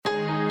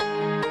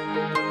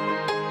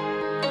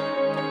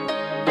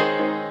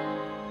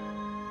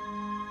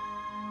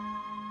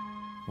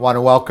want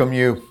to welcome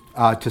you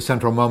to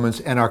Central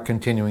Moments and our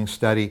continuing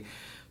study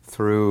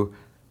through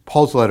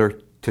Paul's letter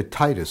to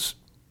Titus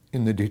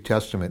in the New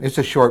Testament. It's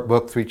a short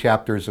book, 3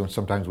 chapters, and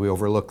sometimes we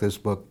overlook this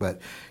book,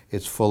 but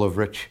it's full of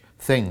rich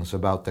things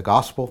about the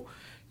gospel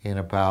and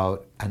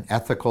about an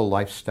ethical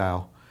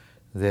lifestyle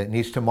that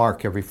needs to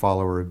mark every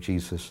follower of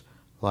Jesus'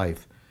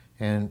 life.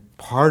 And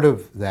part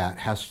of that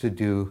has to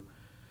do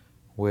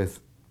with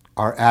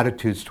our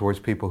attitudes towards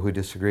people who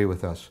disagree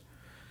with us.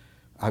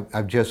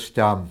 I've just...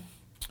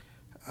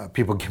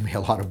 people give me a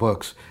lot of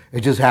books.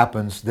 It just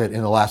happens that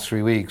in the last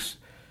 3 weeks,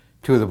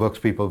 2 of the books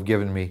people have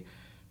given me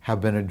have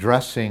been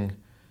addressing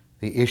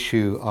the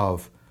issue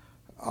of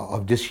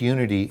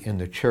disunity in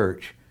the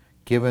church,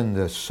 given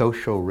the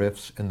social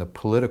rifts and the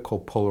political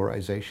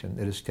polarization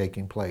that is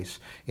taking place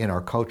in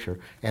our culture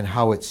and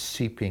how it's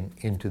seeping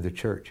into the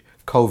church.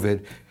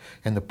 COVID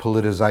and the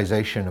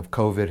politicization of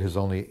COVID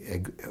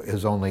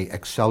has only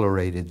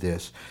accelerated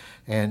this.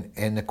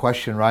 And the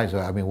question rises,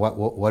 I mean,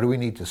 what do we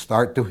need to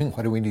start doing?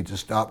 What do we need to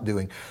stop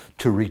doing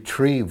to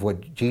retrieve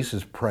what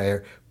Jesus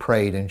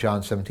prayed in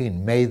John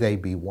 17? May they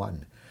be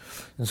one.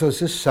 And so it's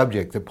this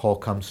subject that Paul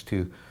comes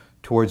to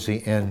towards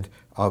the end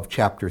of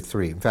chapter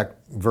 3. In fact,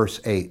 verse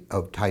 8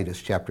 of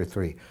Titus chapter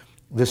 3.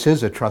 This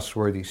is a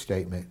trustworthy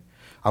statement.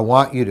 I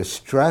want you to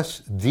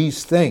stress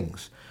these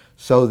things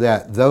so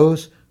that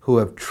those who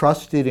have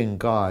trusted in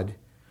God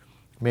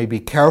may be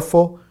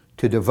careful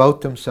to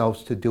devote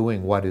themselves to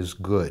doing what is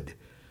good.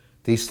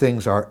 These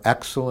things are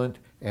excellent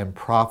and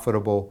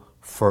profitable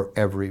for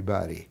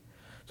everybody.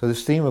 So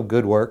this theme of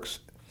good works,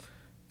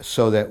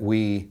 so that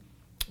we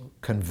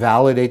can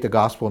validate the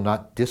gospel,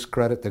 not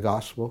discredit the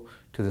gospel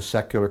to the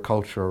secular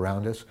culture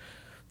around us.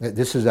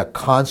 This is a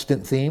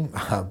constant theme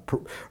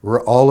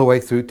all the way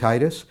through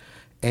Titus.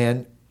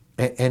 And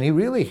he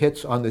really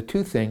hits on the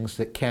 2 things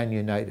that can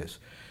unite us.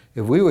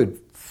 If we would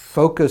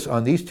focus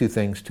on these 2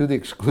 things to the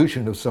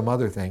exclusion of some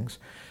other things,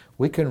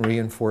 we can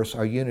reinforce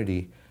our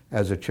unity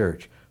as a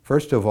church.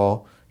 First of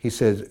all, he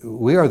says,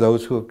 we are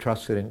those who have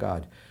trusted in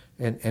God.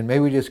 And may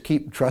we just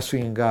keep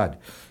trusting in God.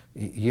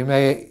 You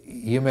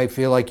may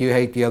feel like you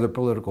hate the other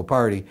political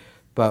party,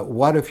 but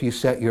what if you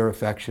set your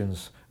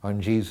affections on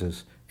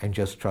Jesus and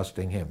just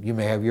trusting him? You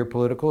may have your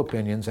political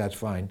opinions, that's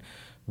fine,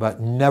 but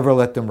never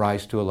let them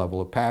rise to a level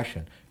of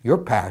passion. Your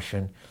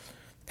passion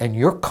and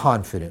your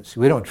confidence.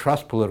 We don't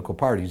trust political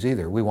parties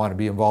either. We want to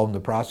be involved in the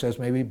process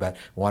maybe, but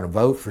we want to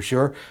vote for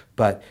sure.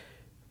 But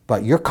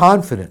your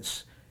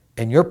confidence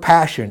and your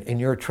passion and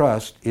your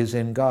trust is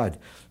in God.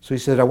 So he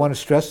said, I want to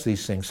stress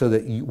these things so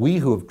that we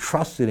who have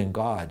trusted in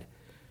God,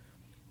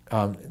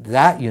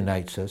 that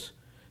unites us.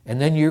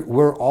 And then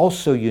we're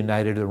also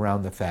united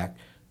around the fact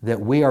that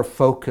we are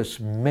focused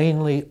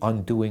mainly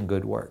on doing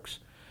good works,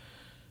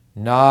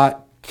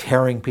 not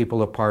tearing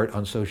people apart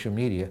on social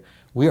media.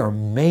 We are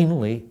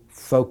mainly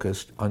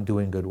focused on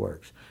doing good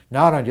works,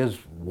 not on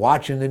just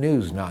watching the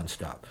news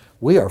nonstop.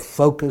 We are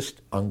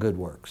focused on good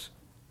works.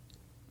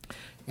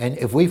 And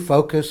if we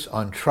focus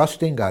on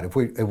trusting God, if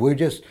we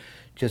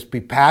just be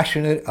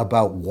passionate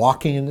about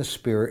walking in the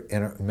Spirit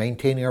and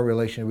maintaining our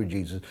relationship with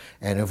Jesus,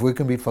 and if we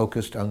can be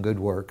focused on good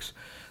works,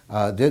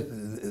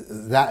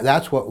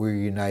 that's what we're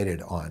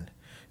united on.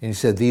 And he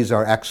said these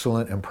are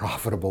excellent and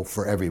profitable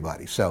for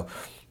everybody. So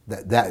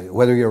that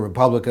whether you're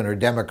Republican or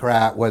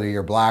Democrat, whether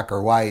you're black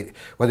or white,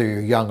 whether you're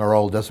young or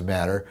old, doesn't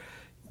matter.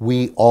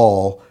 We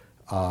all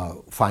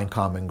find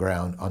common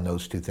ground on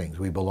those 2 things.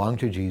 We belong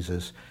to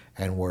Jesus,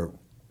 and we're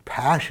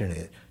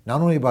passionate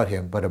not only about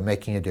him, but of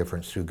making a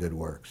difference through good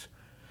works.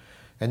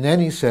 And then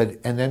he said,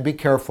 and then be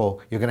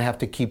careful, you're going to have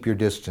to keep your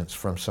distance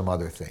from some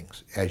other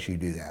things as you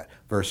do that.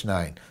 Verse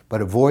 9,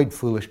 but avoid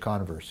foolish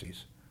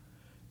controversies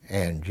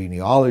and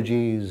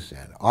genealogies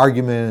and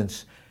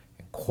arguments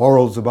and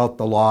quarrels about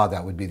the law.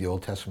 That would be the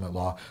Old Testament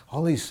law.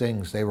 All these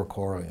things they were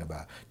quarreling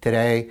about.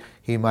 Today,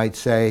 he might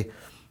say,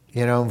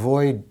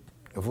 avoid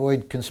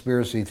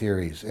conspiracy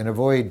theories and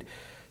avoid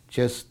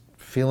just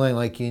feeling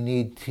like you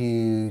need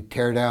to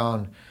tear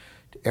down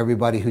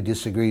everybody who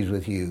disagrees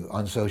with you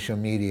on social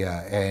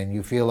media, and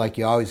you feel like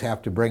you always have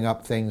to bring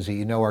up things that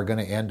you know are going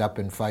to end up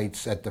in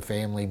fights at the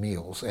family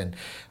meals. And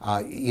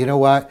you know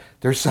what?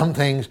 There's some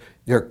things,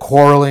 they're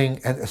quarreling,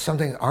 and some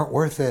things aren't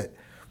worth it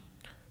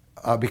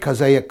because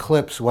they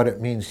eclipse what it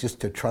means just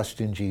to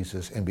trust in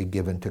Jesus and be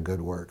given to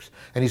good works.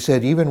 And he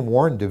said, even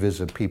warn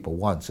divisive people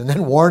once, and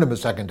then warn them a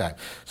second time.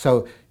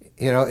 So,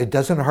 it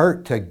doesn't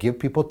hurt to give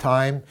people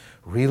time,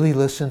 really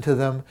listen to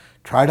them,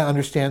 try to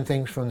understand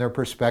things from their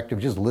perspective.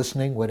 Just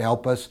listening would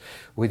help us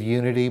with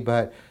unity.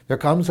 But there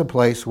comes a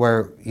place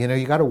where,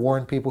 you got to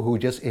warn people who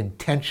just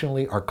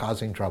intentionally are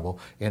causing trouble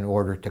in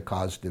order to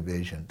cause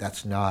division.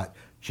 That's not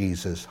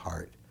Jesus'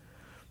 heart.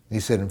 He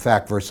said, in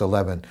fact, verse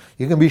 11,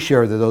 you can be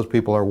sure that those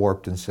people are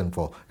warped and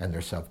sinful and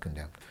they're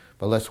self-condemned.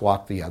 But let's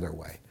walk the other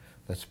way.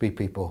 Let's be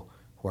people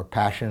who are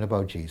passionate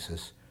about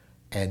Jesus.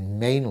 And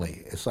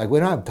mainly, it's like we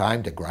don't have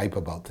time to gripe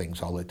about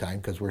things all the time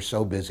because we're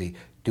so busy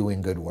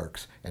doing good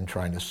works and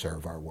trying to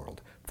serve our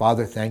world.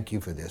 Father, thank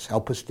you for this.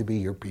 Help us to be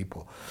your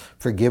people.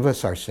 Forgive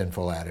us our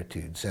sinful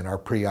attitudes and our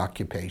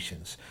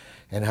preoccupations,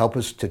 and help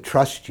us to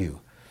trust you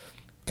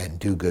and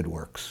do good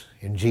works.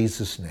 In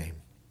Jesus' name,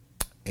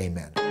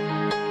 amen.